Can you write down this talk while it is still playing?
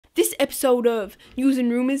This episode of News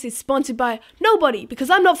and Rumors is sponsored by nobody because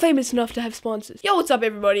I'm not famous enough to have sponsors. Yo, what's up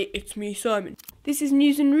everybody? It's me, Simon. This is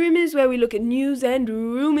News and Rumors, where we look at news and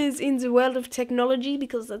rumors in the world of technology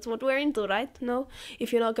because that's what we're into, right? No?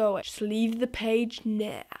 If you're not, go away. Just leave the page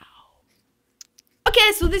now.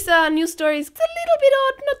 Okay, so this news story is a little bit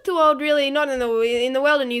old, not too old really, not in the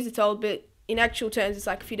world of news it's old, but in actual terms it's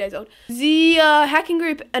like a few days old. The hacking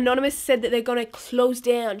group Anonymous said that they're gonna close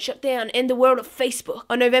down, shut down, end the world of Facebook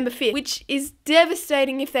on November 5th, which is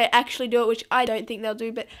devastating if they actually do it, which I don't think they'll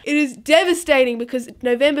do, but it is devastating because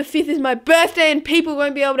November 5th is my birthday and people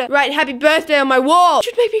won't be able to write happy birthday on my wall. It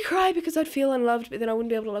should make me cry because I'd feel unloved, but then I wouldn't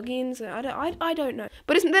be able to log in, so I don't know.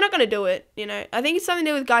 But they're not gonna do it, you know. I think it's something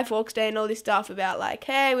to do with Guy Fawkes Day and all this stuff about like,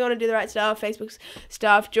 hey, we want to do the right stuff, Facebook's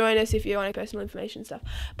stuff, join us if you want personal information stuff.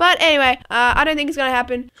 But anyway, I don't think it's gonna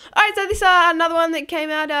happen. Alright, so this another one that came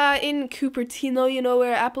out in Cupertino, you know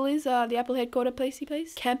where Apple is, the Apple headquarter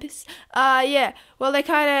campus. Yeah, well they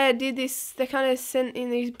kind of did this, they kind of sent in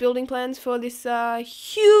these building plans for this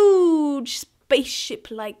huge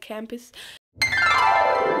spaceship-like campus.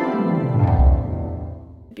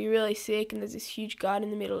 It'd be really sick, and there's this huge garden in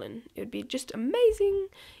the middle, and it would be just amazing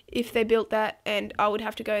if they built that, and I would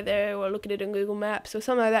have to go there or look at it on Google Maps or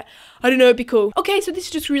something like that. I don't know, it'd be cool. Okay, so this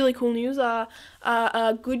is just really cool news.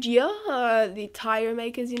 Goodyear, the tire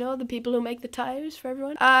makers, you know, the people who make the tires for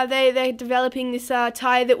everyone. They're developing this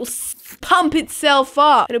tire that will pump itself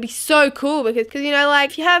up. It'll be so cool because you know, like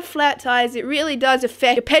if you have flat tires, it really does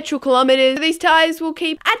affect your petrol kilometers. These tires will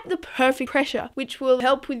keep at the perfect pressure, which will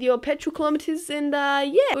help with your petrol kilometers, and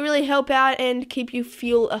yeah, will really help out and keep you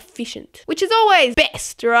fuel efficient, which is always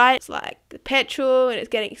best, right? It's like the petrol, and it's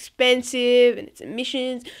getting expensive, and it's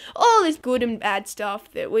emissions, all this good and bad stuff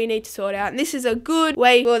that we need to sort out, and this is a good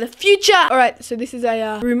way for the future. Alright, so this is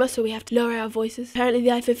a rumor, so we have to lower our voices. Apparently the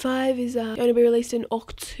iPhone 5 is going to be released in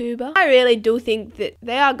October. I really do think that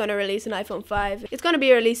they are going to release an iPhone 5. It's going to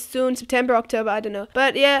be released soon, September, October, I don't know.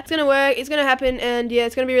 But yeah, it's going to work, it's going to happen, and yeah,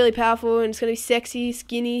 it's going to be really powerful, and it's going to be sexy,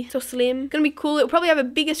 skinny, so slim. It's going to be cool. It'll probably have a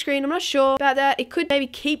bigger screen, I'm not sure about that. It could maybe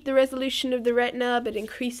keep the resolution of the Retina, but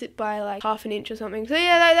increase it by like half an inch or something. So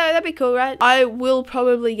yeah, that'd be cool, right? I will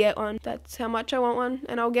probably get one. That's how much I want one,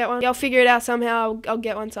 and I'll get one. Yeah, I'll figure it out somehow. I'll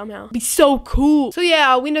get one somehow. It'd be so cool. So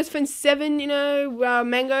yeah, Windows Phone 7, you know,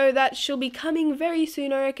 Mango, that shall be coming very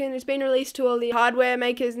soon, I reckon. It's been released to all the hardware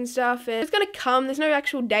makers and stuff, and it's gonna come. There's no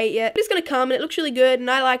actual date yet, but it's gonna come, and it looks really good, and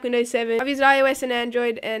I like Windows 7. I've used iOS and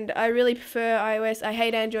Android, and I really prefer iOS. I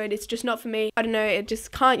hate Android. It's just not for me. I don't know, it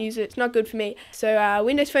just can't use it. It's not good for me. So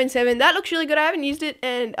Windows Phone 7, that looks really good. I haven't used it,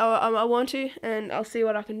 and I want to, and I'll see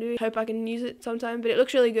what I can do. Hope I can use it sometime, but it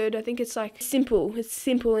looks really good. I think it's like simple. It's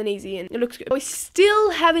simple and easy, and it looks good. We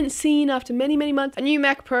still haven't seen, after many months, a new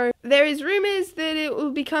Mac Pro. There is rumors that it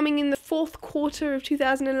will be coming in the 4th quarter of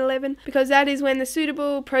 2011 because that is when the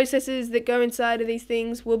suitable processors that go inside of these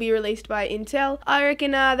things will be released by Intel. I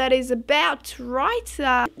reckon that is about right.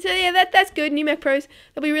 So yeah, that's good. New Mac Pros,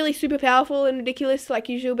 they'll be really super powerful and ridiculous like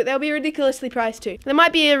usual, but they'll be ridiculously priced too. There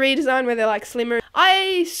might be a redesign where they're like slimmer.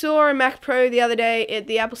 I saw a Mac Pro the other day at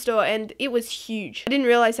the Apple store, and it was huge. I didn't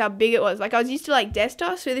realize how big it was. Like, I was used to like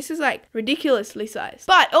desktop, so this is like ridiculously sized.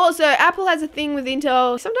 But also, Apple has a thing with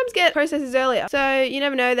Intel, sometimes get processors earlier, so you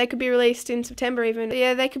never know, they could be released in September even. But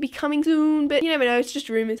yeah, they could be coming soon, but you never know, it's just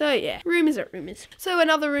rumors. So yeah, rumors are rumors. So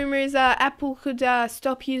another rumor is Apple could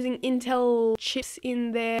stop using Intel chips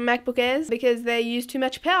in their MacBook Airs because they use too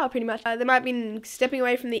much power, pretty much. They might be stepping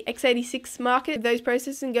away from the x86 market of those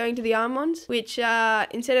processors and going to the ARM ones, which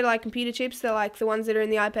instead of like computer chips, they're like the ones that are in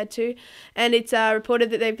the iPad 2, and it's reported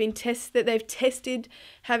that they've tested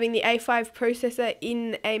having the A5 processor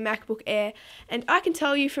in a MacBook Air, and I can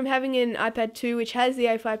tell you from having an iPad 2 which has the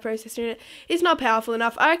A5 processor in it, it's not powerful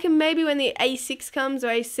enough. I reckon maybe when the A6 comes, or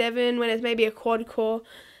A7, when it's maybe a quad core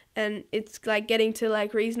and it's like getting to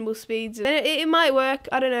like reasonable speeds, and it might work.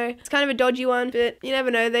 I don't know, it's kind of a dodgy one, but you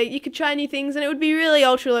never know. You could try new things, and it would be really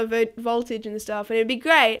ultra low voltage and stuff, and it'd be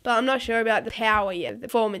great, but I'm not sure about the power yet, the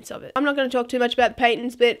performance of it. I'm not going to talk too much about the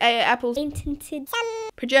patents, but Apple's patented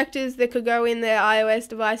projectors that could go in their iOS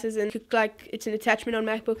devices, and could, like, it's an attachment on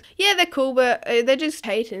MacBook. Yeah, they're cool, but they're just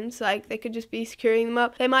patents. Like, they could just be securing them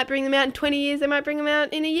up. They might bring them out in 20 years, they might bring them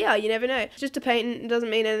out in a year, you never know. It's just a patent. It doesn't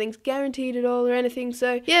mean anything's guaranteed at all or anything.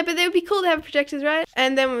 So yeah, but they would be cool to have projectors, right?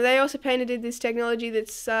 And then they also patented this technology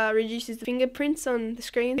that's reduces the fingerprints on the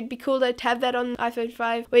screen. It'd be cool to have that on iPhone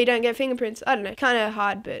 5 where you don't get fingerprints. I don't know, kind of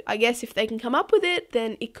hard, but I guess if they can come up with it,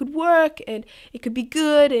 then it could work, and it could be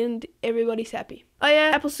good, and everybody's happy. Oh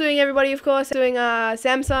yeah, Apple's suing everybody, of course. Suing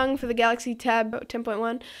Samsung for the Galaxy Tab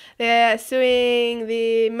 10.1. They're suing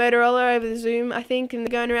the Motorola over the Zoom, I think, and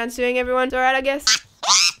they're going around suing everyone. It's alright, I guess.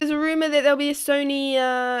 There's a rumor that there'll be a Sony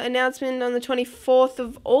announcement on the 24th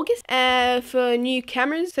of August for new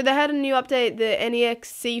cameras. So they had a new update, the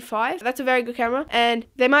NEX C5. That's a very good camera, and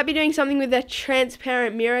they might be doing something with that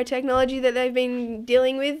transparent mirror technology that they've been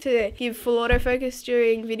dealing with to give full autofocus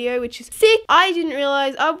during video, which is sick. I didn't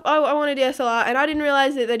realize, I want a DSLR, and I didn't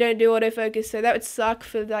realize that they don't do autofocus, so that would suck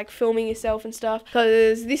for like filming yourself and stuff,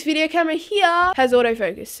 because this video camera here has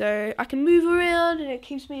autofocus, so I can move around and it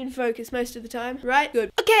keeps me in focus most of the time, right? Good.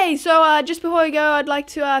 Okay, so just before we go, I'd like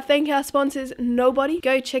to thank our sponsors, Nobody.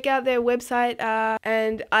 Go check out their website,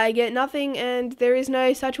 and I get nothing, and there is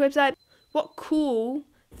no such website. What cool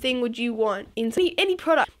thing would you want in any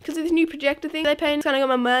product? Because of this new projector thing they paint, kind of got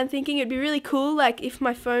my mind thinking it'd be really cool, like if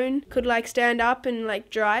my phone could like stand up and like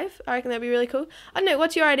drive. I reckon that'd be really cool. I don't know,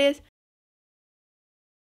 what's your ideas?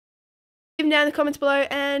 Leave them down in the comments below,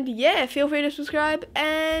 and yeah, feel free to subscribe,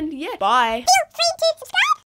 and yeah, bye. Feel free to subscribe.